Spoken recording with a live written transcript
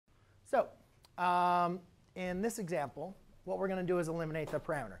So in this example, what we're going to do is eliminate the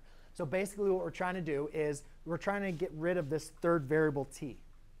parameter. So basically what we're trying to do is we're trying to get rid of this third variable t,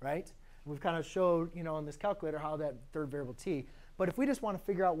 right? We've kind of showed, in this calculator how that third variable t. But if we just want to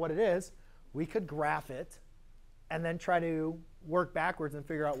figure out what it is, we could graph it and then try to work backwards and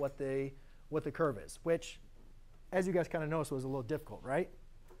figure out what the curve is, which, as you guys kind of noticed, was a little difficult, right?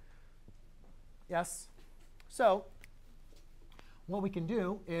 Yes? So what we can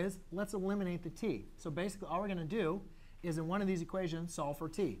do is let's eliminate the t. So basically all we're going to do is in one of these equations solve for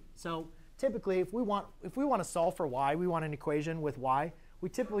t. So typically if we want to solve for y, we want an equation with y, we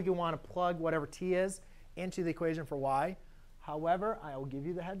typically want to plug whatever t is into the equation for y. However, I will give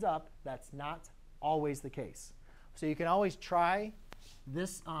you the heads up, that's not always the case. So you can always try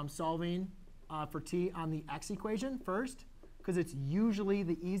this solving for t on the x equation first, because it's usually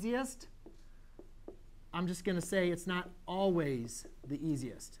the easiest. I'm just going to say it's not always the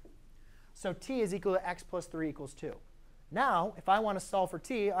easiest. So t is equal to x plus 3 equals 2. Now, if I want to solve for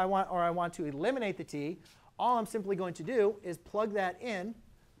t, I want to eliminate the t, all I'm simply going to do is plug that in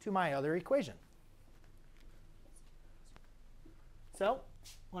to my other equation. So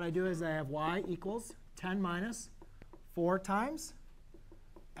what I do is I have y equals 10 minus 4 times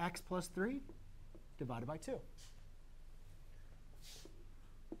x plus 3 divided by 2.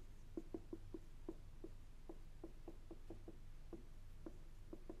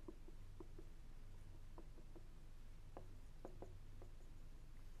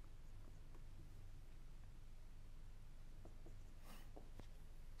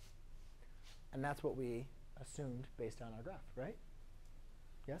 And that's what we assumed based on our graph, right?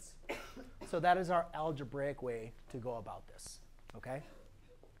 Yes? So that is our algebraic way to go about this, OK?